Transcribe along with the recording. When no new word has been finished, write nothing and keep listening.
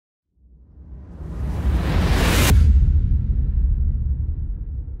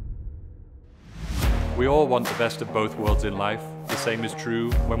We all want the best of both worlds in life. The same is true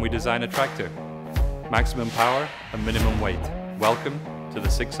when we design a tractor. Maximum power and minimum weight. Welcome to the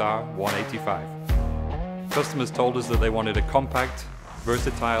 6R185. Customers told us that they wanted a compact,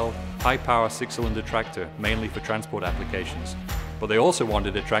 versatile, high-power six-cylinder tractor, mainly for transport applications. But they also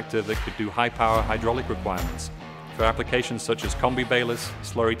wanted a tractor that could do high-power hydraulic requirements for applications such as combi balers,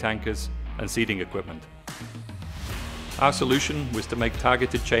 slurry tankers, and seeding equipment. Our solution was to make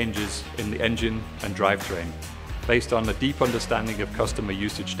targeted changes in the engine and drivetrain based on a deep understanding of customer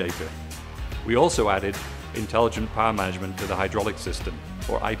usage data. We also added intelligent power management to the hydraulic system,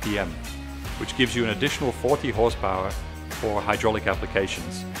 or IPM, which gives you an additional 40 horsepower for hydraulic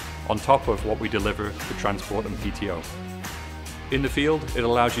applications, on top of what we deliver for transport and PTO. In the field, it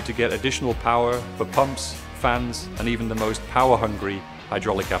allows you to get additional power for pumps, fans, and even the most power-hungry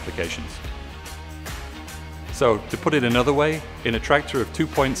hydraulic applications. So, to put it another way, in a tractor of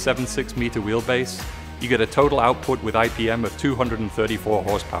 2.76 meter wheelbase, you get a total output with IPM of 234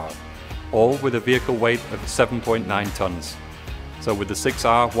 horsepower, all with a vehicle weight of 7.9 tons. So with the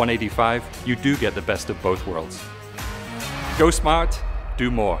 6R185, you do get the best of both worlds. Go smart, do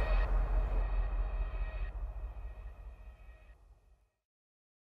more.